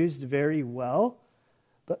be used very well,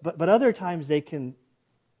 but other times they can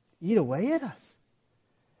eat away at us.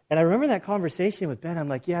 And I remember that conversation with Ben. I'm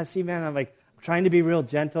like, yeah, see, man, I'm like trying to be real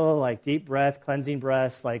gentle, like deep breath, cleansing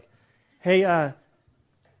breaths. Like, hey,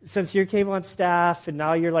 since you came on staff and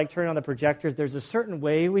now you're like turning on the projector, there's a certain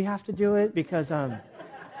way we have to do it because,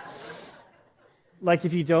 like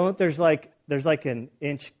if you don't, there's like an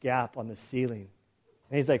inch gap on the ceiling.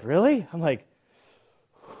 And he's like, really? I'm like,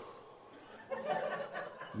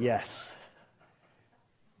 yes.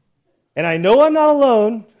 And I know I'm not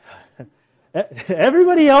alone.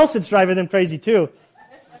 Everybody else is driving them crazy too.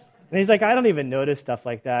 And he's like, I don't even notice stuff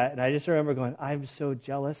like that. And I just remember going, I'm so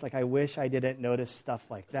jealous. Like, I wish I didn't notice stuff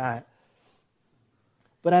like that.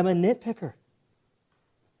 But I'm a nitpicker.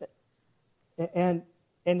 And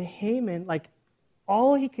Haman, like,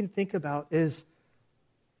 all he can think about is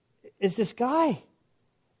this guy.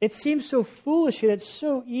 It seems so foolish, and it's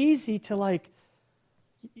so easy to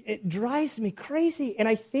it drives me crazy. And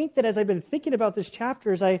I think that as I've been thinking about this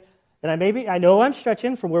chapter, I know I'm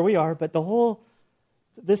stretching from where we are, but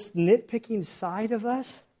this nitpicking side of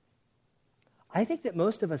us, I think that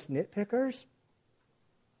most of us nitpickers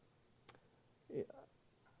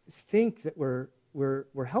think that we're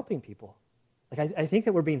helping people. I think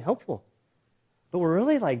that we're being helpful. But we're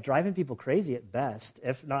really driving people crazy at best,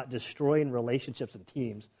 if not destroying relationships and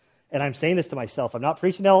teams. And I'm saying this to myself. I'm not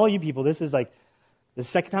preaching to all you people. This is the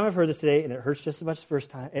second time I've heard this today, and it hurts just as much as the first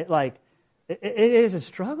time. It is a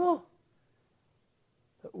struggle.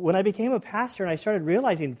 When I became a pastor and I started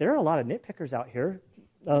realizing there are a lot of nitpickers out here,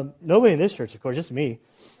 nobody in this church, of course, just me.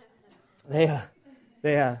 I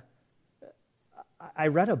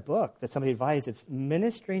read a book that somebody advised. It's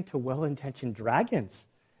Ministering to Well-Intentioned Dragons.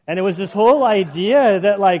 And it was this whole idea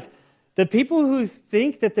that the people who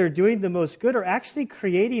think that they're doing the most good are actually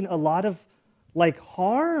creating a lot of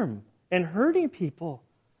harm and hurting people.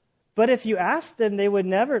 But if you ask them, they would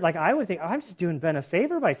never, I would think, I'm just doing Ben a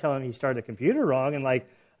favor by telling him he started the computer wrong, and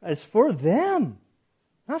it's for them,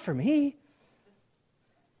 not for me.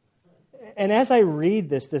 And as I read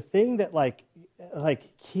this, the thing that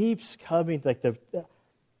keeps coming, do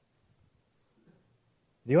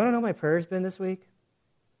you want to know my prayer has been this week?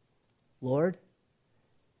 Lord,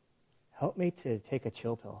 help me to take a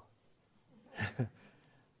chill pill.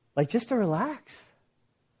 Just to relax.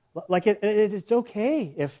 It's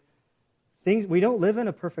okay if we don't live in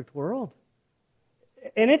a perfect world.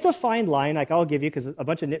 And it's a fine line, I'll give you, because a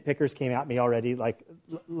bunch of nitpickers came at me already.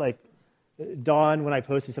 Don, when I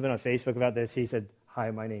posted something on Facebook about this, he said,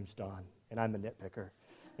 "Hi, my name's Don, and I'm a nitpicker."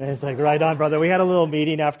 And it's right on, brother. We had a little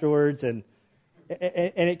meeting afterwards, and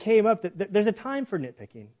it came up that there's a time for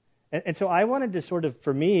nitpicking. And so I wanted to sort of,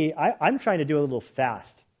 for me, I'm trying to do a little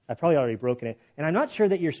fast. I've probably already broken it. And I'm not sure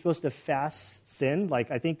that you're supposed to fast sin.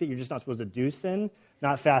 I think that you're just not supposed to do sin,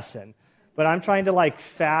 not fast sin. But I'm trying to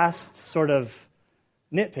fast sort of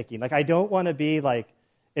nitpicking. I don't want to be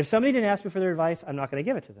if somebody didn't ask me for their advice, I'm not going to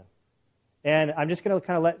give it to them. And I'm just going to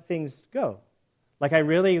kind of let things go.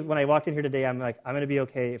 When I walked in here today, I'm going to be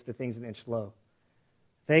okay if the thing's an inch low.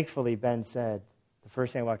 Thankfully, Ben said, the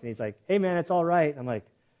first thing I walked in, he's like, "Hey, man, it's all right." I'm like,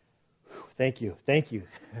 thank you.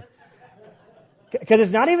 Because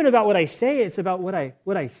it's not even about what I say, it's about what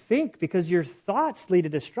I think, because your thoughts lead to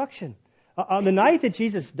destruction. On the night that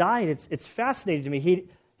Jesus died, it's fascinating to me.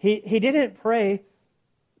 He didn't pray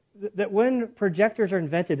that when projectors are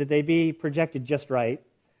invented, that they be projected just right,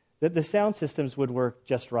 that the sound systems would work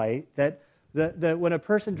just right, that when a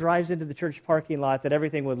person drives into the church parking lot, that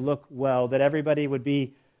everything would look well, that everybody would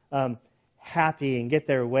be happy and get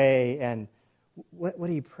their way. And what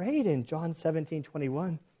he prayed in John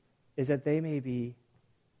 17:21 is that they may be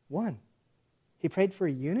one. He prayed for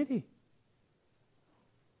unity.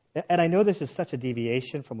 And I know this is such a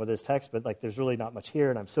deviation from this text, but there's really not much here.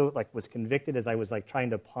 And I'm so was convicted as I was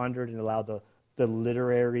trying to ponder it and allow the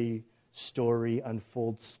literary story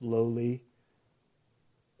unfold slowly.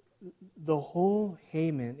 The whole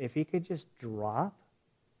Haman, if he could just drop.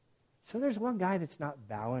 So there's one guy that's not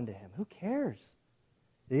bowing to him. Who cares?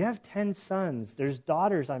 They have 10 sons. There's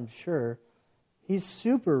daughters, I'm sure. He's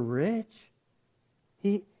super rich.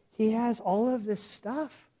 He has all of this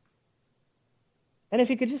stuff. And if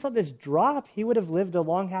he could just let this drop, he would have lived a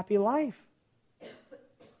long, happy life.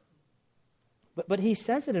 But he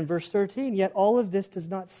says it in verse 13, "Yet all of this does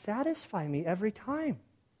not satisfy me every time."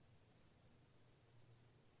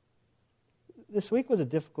 This week was a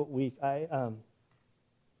difficult week. I'm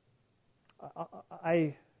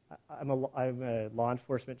a law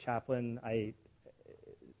enforcement chaplain. I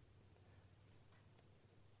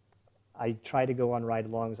try to go on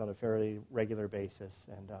ride-alongs on a fairly regular basis.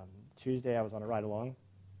 And Tuesday I was on a ride-along.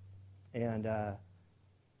 And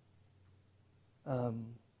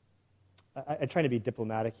I try to be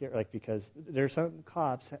diplomatic here, because there are some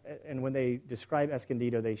cops, and when they describe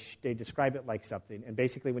Escondido, they describe it like something. And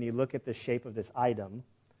basically, when you look at the shape of this item,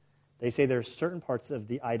 they say there's certain parts of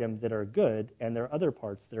the item that are good, and there are other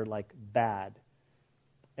parts that are bad.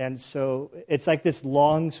 And so it's this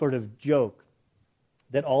long sort of joke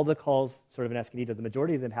that all the calls sort of in Escondido, the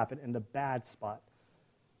majority of them happen in the bad spot.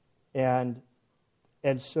 And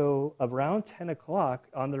so around 10 o'clock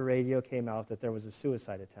on the radio came out that there was a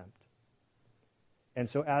suicide attempt. And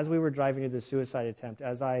so as we were driving to the suicide attempt,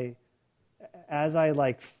 as I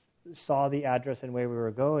saw the address and where we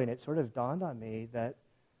were going, it sort of dawned on me that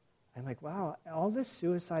I'm wow, all the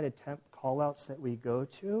suicide attempt call-outs that we go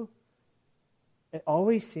to, it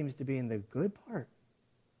always seems to be in the good part.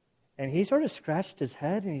 And he sort of scratched his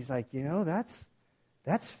head and he's that's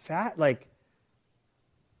fat.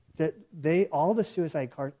 that all the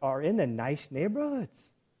suicide cards are in the nice neighborhoods.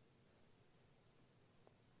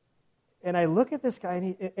 And I look at this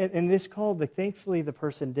guy, and this called, thankfully the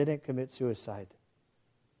person didn't commit suicide.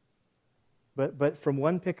 But from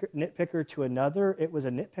one nitpicker to another, it was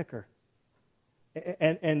a nitpicker.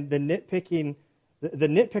 And the nitpicking, the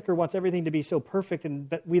nitpicker wants everything to be so perfect,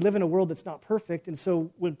 but we live in a world that's not perfect, and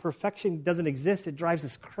so when perfection doesn't exist, it drives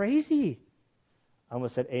us crazy. I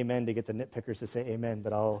almost said amen to get the nitpickers to say amen,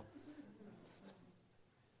 but I'll...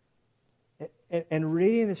 And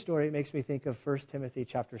reading the story, it makes me think of 1 Timothy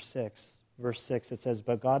chapter 6, verse 6. It says,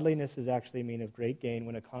 "But godliness is actually a mean of great gain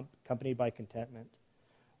when accompanied by contentment.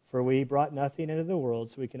 For we brought nothing into the world,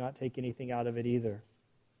 so we cannot take anything out of it either.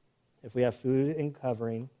 If we have food and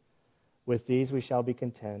covering, with these we shall be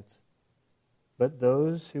content. But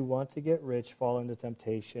those who want to get rich fall into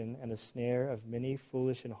temptation and a snare of many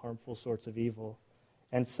foolish and harmful sorts of evil.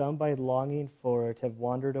 And some, by longing for it, have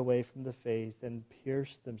wandered away from the faith and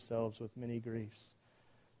pierced themselves with many griefs."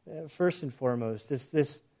 First and foremost,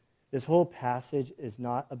 this whole passage is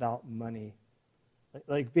not about money.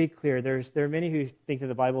 Like, be clear. There are many who think that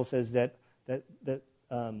the Bible says that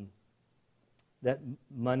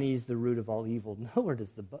money is the root of all evil. Nowhere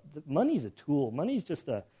does the money's a tool. Money's just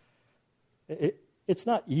it's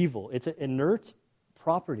not evil. It's an inert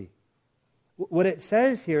property. What it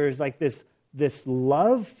says here is like this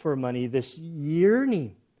love for money, this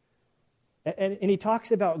yearning. And he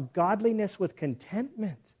talks about godliness with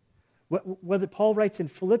contentment. Whether Paul writes in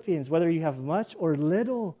Philippians, whether you have much or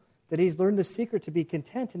little, that he's learned the secret to be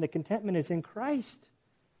content, and the contentment is in Christ.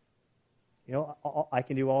 You know, I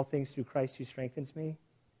can do all things through Christ who strengthens me.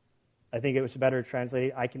 I think it was better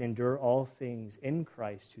translated, I can endure all things in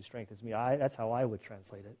Christ who strengthens me. That's how I would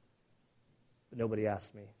translate it. But nobody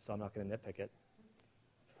asked me, so I'm not going to nitpick it.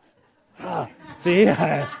 See,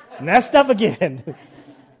 I messed up again. I'm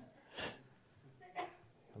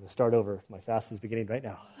going to start over. My fast is beginning right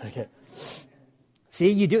now. Okay.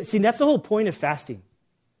 See, that's the whole point of fasting.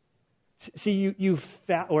 See, you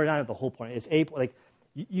fast, or not the whole point. It's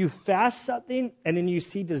you fast something, and then you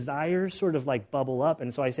see desires sort of like bubble up.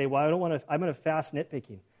 And so I say, well, I'm going to fast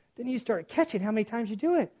nitpicking. Then you start catching how many times you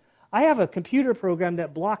do it. I have a computer program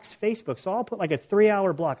that blocks Facebook, so I'll put like a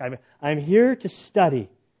 3-hour block. I'm here to study.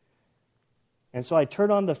 And so I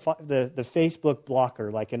turn on the Facebook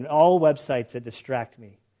blocker, like in all websites that distract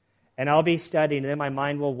me. And I'll be studying, and then my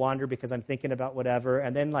mind will wander because I'm thinking about whatever.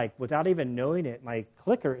 And then, like, without even knowing it, my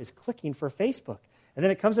clicker is clicking for Facebook. And then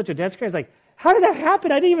it comes up to a dead screen. It's like, how did that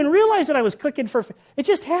happen? I didn't even realize that I was clicking for... It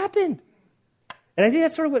just happened. And I think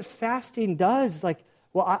that's sort of what fasting does. Like,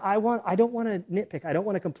 well, I don't want to nitpick. I don't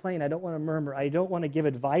want to complain. I don't want to murmur. I don't want to give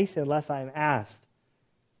advice unless I'm asked.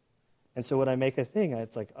 And so when I make a thing,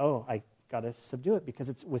 it's like, oh, I got to subdue it because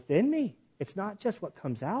it's within me. It's not just what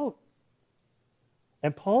comes out.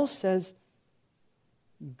 And Paul says,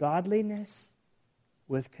 godliness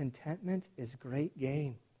with contentment is great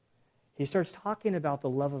gain. He starts talking about the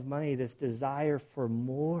love of money, this desire for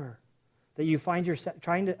more, that you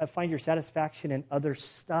trying to find your satisfaction in other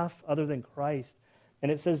stuff other than Christ.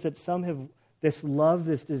 And it says that some have this love,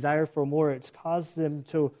 this desire for more. It's caused them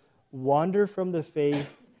to wander from the faith,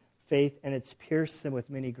 and it's pierced them with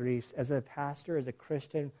many griefs. As a pastor, as a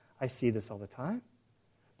Christian, I see this all the time.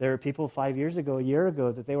 There are people 5 years ago, a year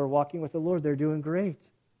ago, that they were walking with the Lord. They're doing great.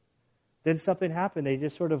 Then something happened. They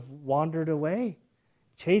just sort of wandered away,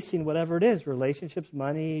 chasing whatever it is, relationships,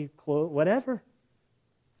 money, clothes, whatever.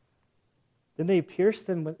 Then they pierced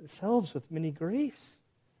themselves with many griefs.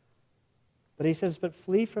 But he says, but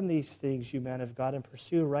flee from these things, you man of God, and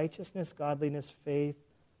pursue righteousness, godliness, faith,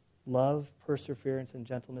 love, perseverance, and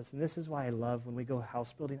gentleness. And this is why I love when we go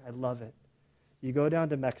house building. I love it. You go down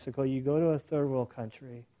to Mexico, you go to a third world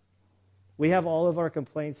country. We have all of our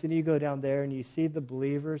complaints, and you go down there and you see the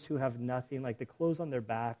believers who have nothing, like the clothes on their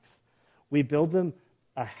backs. We build them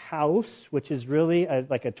a house, which is really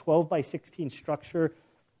like a 12 by 16 structure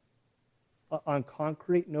on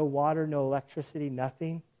concrete, no water, no electricity,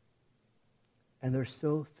 nothing. And they're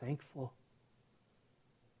so thankful.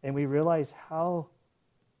 And we realize how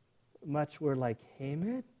much we're like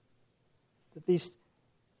Haman, that these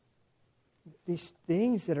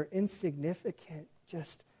things that are insignificant,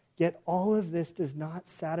 just yet all of this does not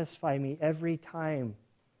satisfy me every time.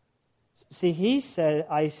 See, he said,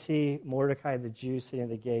 I see Mordecai the Jew sitting at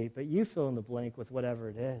the gate, but you fill in the blank with whatever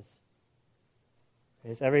it is.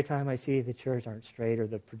 It's every time I see the chairs aren't straight, or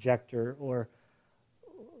the projector, or...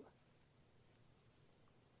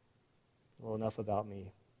 Well, enough about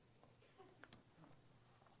me.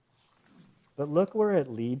 But look where it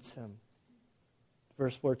leads him.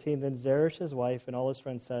 Verse 14, then Zeresh's wife and all his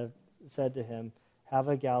friends said to him, have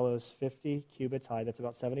a gallows 50 cubits high, that's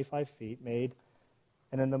about 75 feet, made,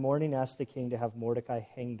 and in the morning ask the king to have Mordecai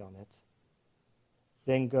hanged on it.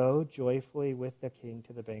 Then go joyfully with the king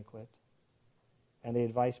to the banquet. And the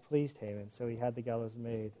advice pleased Haman, so he had the gallows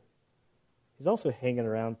made. He's also hanging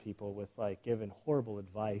around people with, giving horrible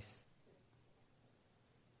advice.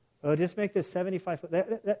 Oh, just make this 75 foot.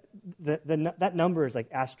 That number is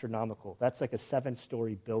astronomical. That's like a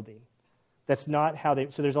 7-story building. That's not how they.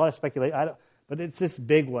 So there's a lot of speculation. But it's this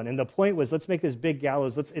big one. And the point was, let's make this big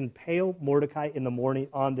gallows. Let's impale Mordecai in the morning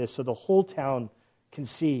on this so the whole town can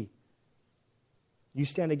see. You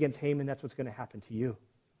stand against Haman, that's what's going to happen to you.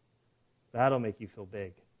 That'll make you feel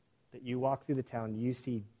big. That you walk through the town, you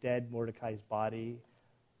see dead Mordecai's body,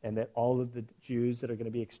 and that all of the Jews that are going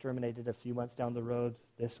to be exterminated a few months down the road,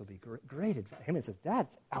 this will be great advice. Haman says,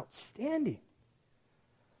 that's outstanding.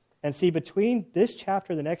 And see, between this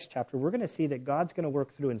chapter and the next chapter, we're going to see that God's going to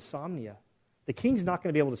work through insomnia. The king's not going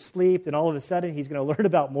to be able to sleep, and all of a sudden he's going to learn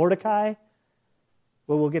about Mordecai.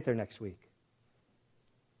 Well, we'll get there next week.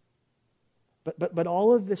 But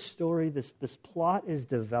all of this story, this plot is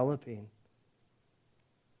developing.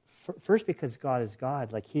 First, because God is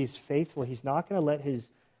God. He's faithful. He's not going to let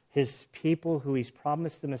his people who he's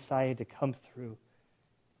promised the Messiah to come through.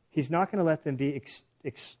 He's not going to let them be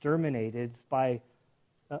exterminated by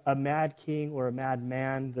a mad king or a mad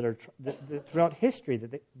man that throughout history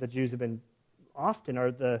that the Jews have been often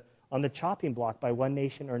on the chopping block by one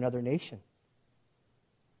nation or another nation.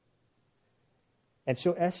 And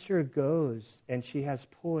so Esther goes, and she has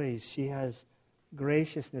poise, she has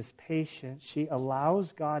graciousness, patience. She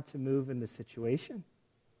allows God to move in the situation.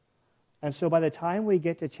 And so by the time we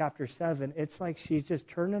get to chapter 7, it's like she's just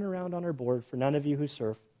turning around on her board, for none of you who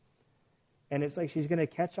surf. And it's like she's going to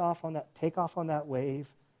take off on that wave.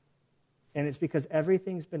 And it's because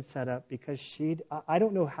everything's been set up, because I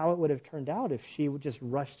don't know how it would have turned out if she would just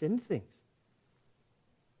rushed into things.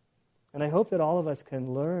 And I hope that all of us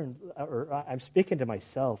can learn, or I'm speaking to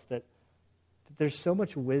myself, that there's so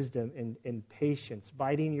much wisdom in patience,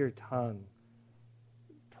 biting your tongue,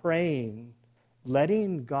 praying,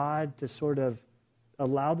 letting God to sort of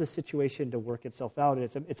allow the situation to work itself out.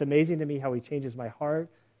 And it's amazing to me how he changes my heart,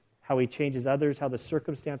 how he changes others, how the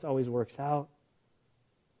circumstance always works out.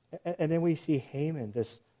 And then we see Haman,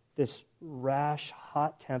 this rash,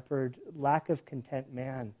 hot-tempered, lack of content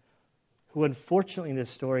man, who unfortunately in this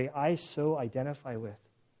story I so identify with.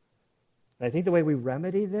 And I think the way we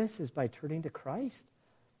remedy this is by turning to Christ.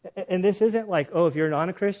 And this isn't like, if you're not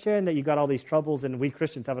a Christian, that you got all these troubles and we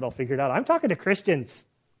Christians have it all figured out. I'm talking to Christians.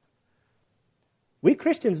 We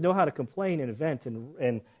Christians know how to complain and vent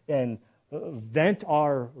and vent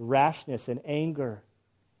our rashness and anger.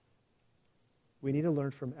 We need to learn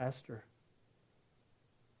from Esther.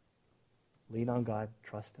 Lean on God,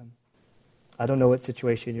 trust him. I don't know what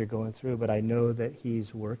situation you're going through, but I know that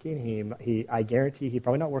he's working. I guarantee he's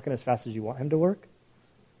probably not working as fast as you want him to work,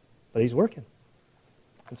 but he's working.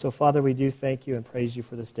 And so, Father, we do thank you and praise you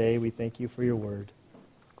for this day. We thank you for your word.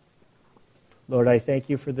 Lord, I thank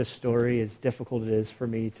you for this story, as difficult it is for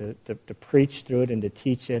me to preach through it and to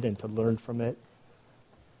teach it and to learn from it.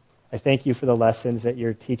 I thank you for the lessons that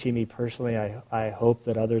you're teaching me personally. I hope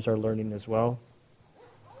that others are learning as well.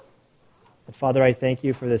 And Father, I thank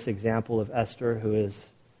you for this example of Esther, who is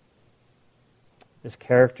this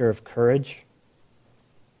character of courage,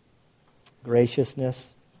 graciousness,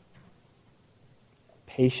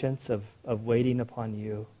 patience of waiting upon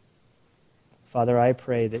you. Father, I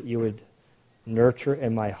pray that you would nurture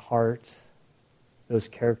in my heart those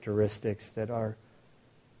characteristics that are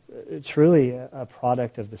truly a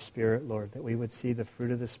product of the Spirit, Lord, that we would see the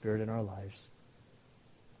fruit of the Spirit in our lives.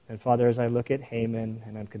 And Father, as I look at Haman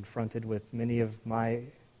and I'm confronted with many of my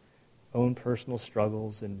own personal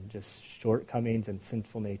struggles and just shortcomings and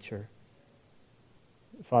sinful nature,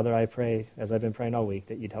 Father, I pray, as I've been praying all week,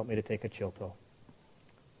 that you'd help me to take a chill pill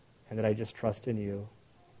and that I just trust in you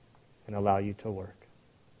and allow you to work.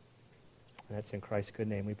 And that's in Christ's good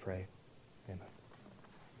name we pray. Amen.